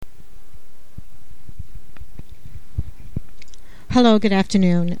Hello, good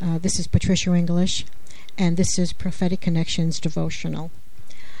afternoon. This is Patricia English, and this is Prophetic Connections Devotional.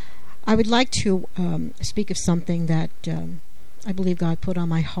 I would like to speak of something that I believe God put on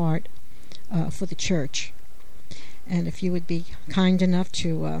my heart for the church. And if you would be kind enough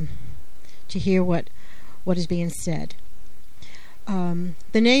to hear what is being said. The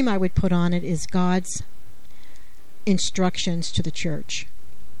name I would put on it is God's Instructions to the Church.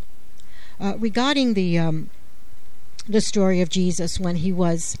 Regarding the story of Jesus when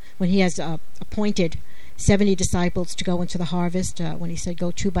he has appointed 70 disciples to go into the harvest, when he said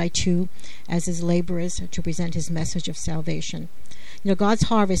go 2 by 2 as his laborers to present his message of salvation. You know, God's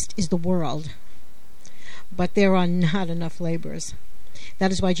harvest is the world, but there are not enough laborers.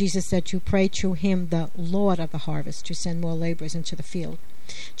 That is why Jesus said to pray to him, the Lord of the harvest, to send more laborers into the field.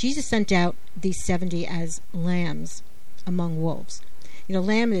 Jesus sent out these 70 as lambs among wolves. You know,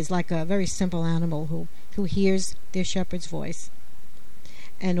 lamb is like a very simple animal who hears their shepherd's voice.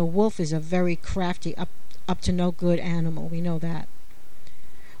 And a wolf is a very crafty, up to no good animal. We know that.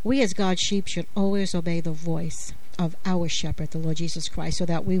 We as God's sheep should always obey the voice of our shepherd, the Lord Jesus Christ, so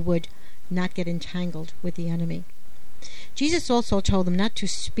that we would not get entangled with the enemy. Jesus also told them not to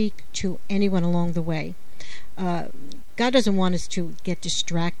speak to anyone along the way. God doesn't want us to get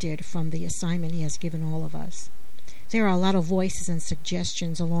distracted from the assignment he has given all of us. There are a lot of voices and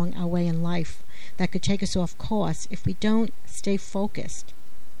suggestions along our way in life that could take us off course if we don't stay focused.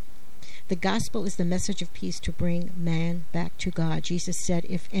 The gospel is the message of peace to bring man back to God. Jesus said,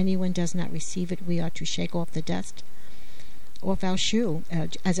 if anyone does not receive it, we are to shake off the dust off our shoe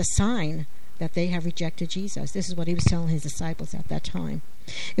as a sign that they have rejected Jesus. This is what he was telling his disciples at that time.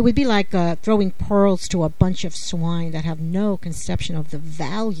 It would be like throwing pearls to a bunch of swine that have no conception of the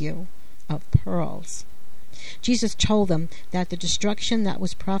value of pearls. Jesus told them that the destruction that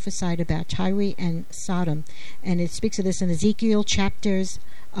was prophesied about Tyre and Sodom, and it speaks of this in Ezekiel chapter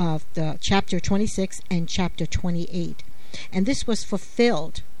 26 and chapter 28. And this was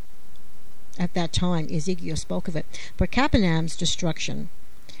fulfilled at that time. Ezekiel spoke of it. But Capernaum's destruction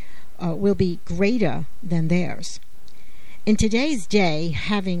will be greater than theirs. In today's day,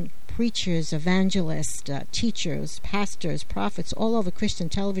 having preachers, evangelists, teachers, pastors, prophets all over Christian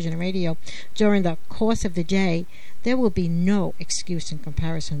television and radio during the course of the day, there will be no excuse in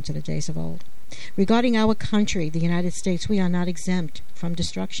comparison to the days of old. Regarding our country, the United States, we are not exempt from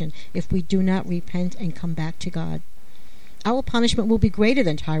destruction if we do not repent and come back to God. Our punishment will be greater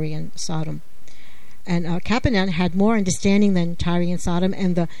than Tyre and Sodom. And Capernaum had more understanding than Tyre and Sodom,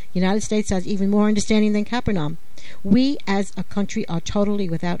 and the United States has even more understanding than Capernaum. We as a country are totally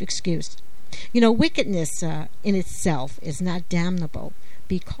without excuse. You know, wickedness in itself is not damnable,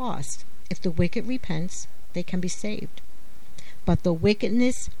 because if the wicked repents, they can be saved. But the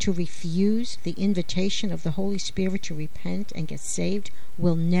wickedness to refuse the invitation of the Holy Spirit to repent and get saved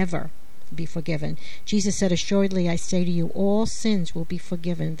will never be forgiven. Jesus said, assuredly I say to you, all sins will be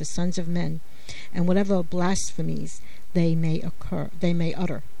forgiven the sons of men, and whatever blasphemies they may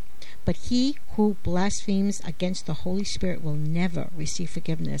utter. But he who blasphemes against the Holy Spirit will never receive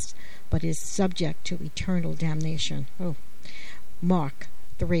forgiveness, but is subject to eternal damnation. Mark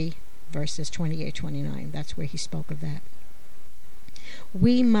 3, verses 28-29. That's where he spoke of that.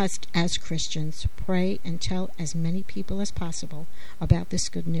 We must, as Christians, pray and tell as many people as possible about this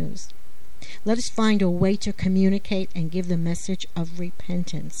good news. Let us find a way to communicate and give the message of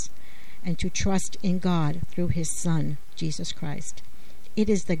repentance and to trust in God through his Son, Jesus Christ. It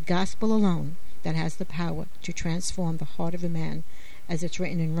is the gospel alone that has the power to transform the heart of a man, as it's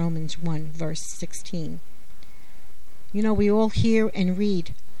written in Romans 1, verse 16. You know, we all hear and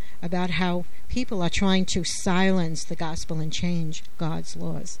read about how people are trying to silence the gospel and change God's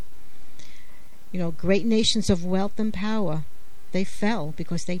laws. You know, great nations of wealth and power, they fell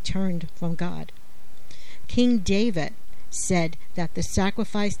because they turned from God. King David said that the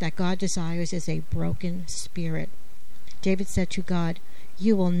sacrifice that God desires is a broken spirit. David said to God,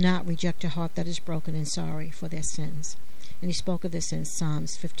 you will not reject a heart that is broken and sorry for their sins. And he spoke of this in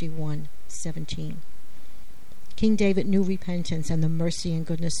Psalms 51:17. King David knew repentance and the mercy and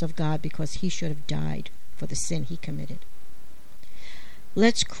goodness of God because he should have died for the sin he committed.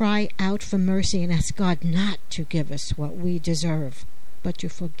 Let's cry out for mercy and ask God not to give us what we deserve, but to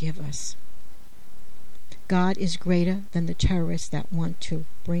forgive us. God is greater than the terrorists that want to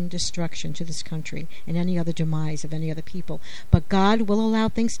bring destruction to this country and any other demise of any other people. But God will allow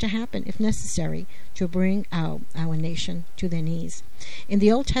things to happen, if necessary, to bring our nation to their knees. In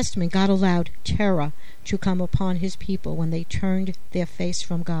the Old Testament, God allowed terror to come upon his people when they turned their face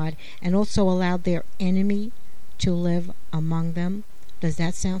from God, and also allowed their enemy to live among them. Does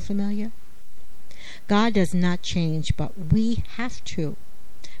that sound familiar? God does not change, but we have to.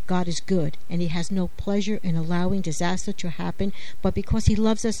 God is good, and he has no pleasure in allowing disaster to happen, but because he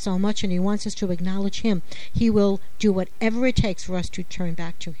loves us so much and he wants us to acknowledge him, he will do whatever it takes for us to turn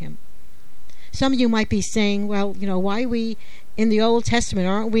back to him. Some of you might be saying, well, why are we in the Old Testament?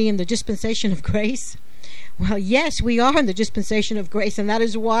 Aren't we in the dispensation of grace? Well, yes, we are in the dispensation of grace, and that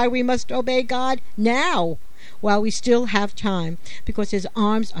is why we must obey God now, while we still have time, because his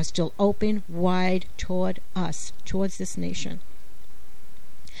arms are still open wide toward us, towards this nation.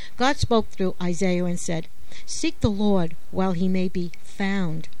 God spoke through Isaiah and said, "Seek the Lord while he may be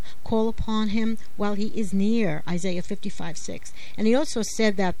found. Call upon him while he is near," Isaiah 55:6. And he also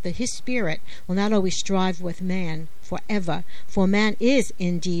said that his spirit will not always strive with man forever, for man is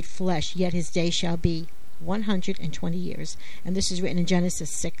indeed flesh, yet his day shall be 120 years. And this is written in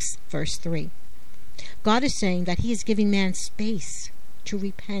Genesis 6, verse 3. God is saying that he is giving man space to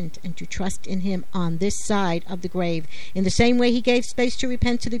repent and to trust in him on this side of the grave, in the same way he gave space to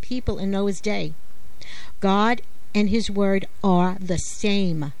repent to the people in Noah's day. God and his word are the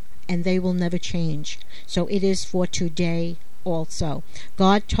same, and they will never change. So it is for today also.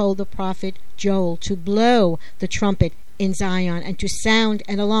 God told the prophet Joel to blow the trumpet in Zion and to sound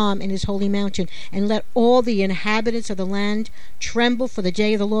an alarm in his holy mountain, and let all the inhabitants of the land tremble, for the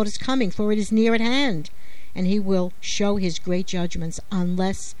day of the Lord is coming, for it is near at hand, and he will show his great judgments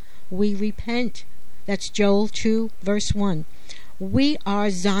unless we repent. That's Joel 2, verse 1. We are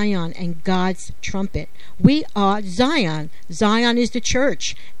Zion and God's trumpet. We are Zion. Zion is the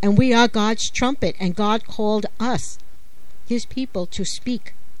church, and we are God's trumpet, and God called us, his people, to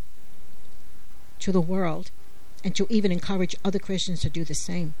speak to the world and to even encourage other Christians to do the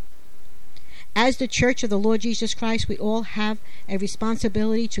same. As the church of the Lord Jesus Christ, we all have a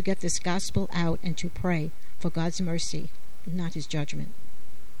responsibility to get this gospel out and to pray for God's mercy, not his judgment.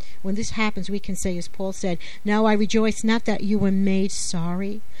 When this happens, we can say, as Paul said, "Now I rejoice not that you were made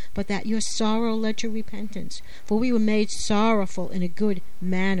sorry, but that your sorrow led to repentance. For we were made sorrowful in a good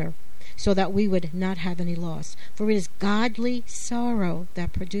manner, so that we would not have any loss. For it is godly sorrow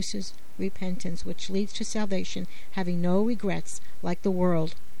that produces repentance, which leads to salvation, having no regrets like the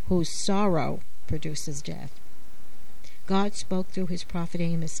world, whose sorrow produces death." God spoke through his prophet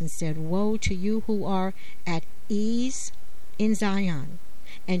Amos and said, "Woe to you who are at ease in Zion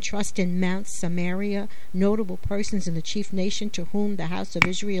and trust in Mount Samaria, notable persons in the chief nation to whom the house of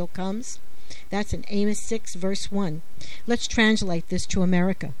Israel comes." That's in Amos 6, verse 1. Let's translate this to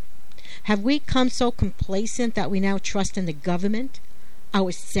America. Have we come so complacent that we now trust in the government,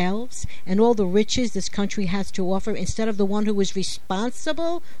 ourselves, and all the riches this country has to offer, instead of the one who is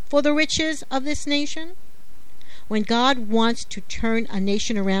responsible for the riches of this nation? When God wants to turn a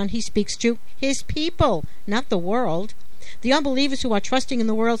nation around, he speaks to his people, not the world. The unbelievers who are trusting in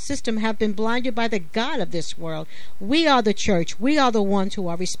the world system have been blinded by the god of this world. We are the church. We are the ones who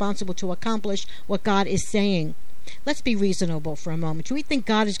are responsible to accomplish what God is saying. Let's be reasonable for a moment. Do we think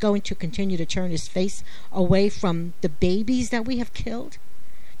God is going to continue to turn his face away from the babies that we have killed?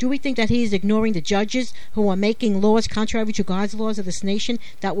 Do we think that he is ignoring the judges who are making laws contrary to God's laws of this nation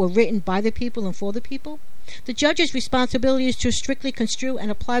that were written by the people and for the people? The judge's responsibility is to strictly construe and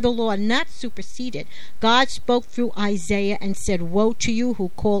apply the law, not supersede it. God spoke through Isaiah and said, "Woe to you who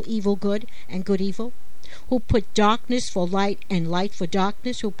call evil good and good evil, who put darkness for light and light for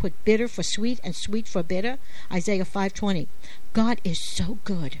darkness, who put bitter for sweet and sweet for bitter." Isaiah 5:20. God is so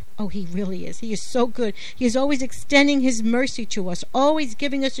good. Oh, he really is. He is so good. He is always extending his mercy to us, always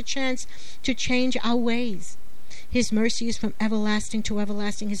giving us a chance to change our ways. His mercy is from everlasting to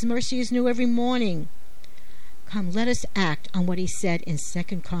everlasting. His mercy is new every morning. Come, let us act on what he said in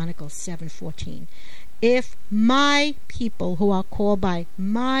 2 Chronicles 7:14. "If my people who are called by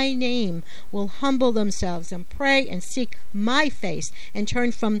my name will humble themselves and pray and seek my face and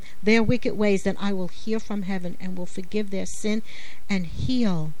turn from their wicked ways, then I will hear from heaven and will forgive their sin and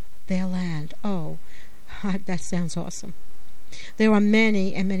heal their land." Oh, that sounds awesome. There are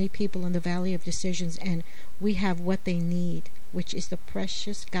many and many people in the valley of decisions, and we have what they need, which is the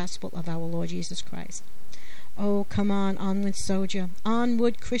precious gospel of our Lord Jesus Christ. Oh, come on, onward soldier,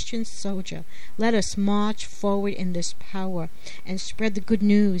 onward Christian soldier. Let us march forward in this power and spread the good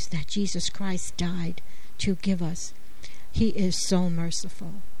news that Jesus Christ died to give us. He is so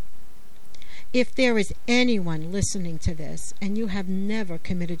merciful. If there is anyone listening to this and you have never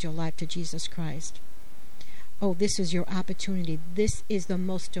committed your life to Jesus Christ, oh, this is your opportunity. This is the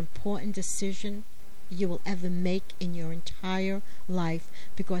most important decision you will ever make in your entire life,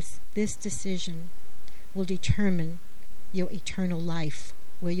 because this decision will determine your eternal life,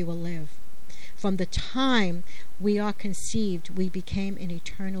 where you will live. From the time we are conceived, we became an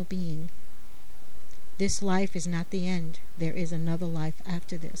eternal being. this life is not the end. There is another life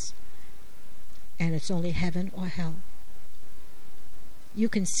after this. And it's only heaven or hell. You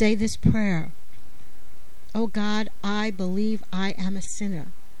can say this prayer. Oh God, I believe I am a sinner.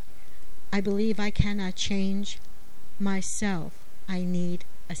 I believe I cannot change myself. I need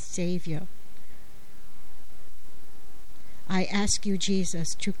a Savior. I ask you,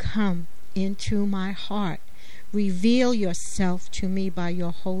 Jesus, to come into my heart. Reveal yourself to me by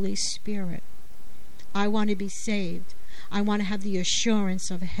your Holy Spirit. I want to be saved. I want to have the assurance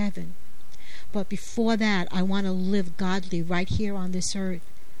of heaven. But before that, I want to live godly right here on this earth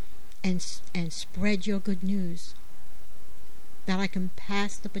and spread your good news, that I can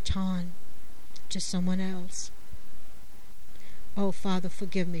pass the baton to someone else. Oh, Father,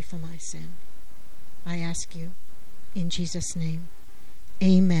 forgive me for my sin. I ask you in Jesus' name.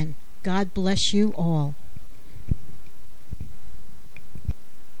 Amen. God bless you all.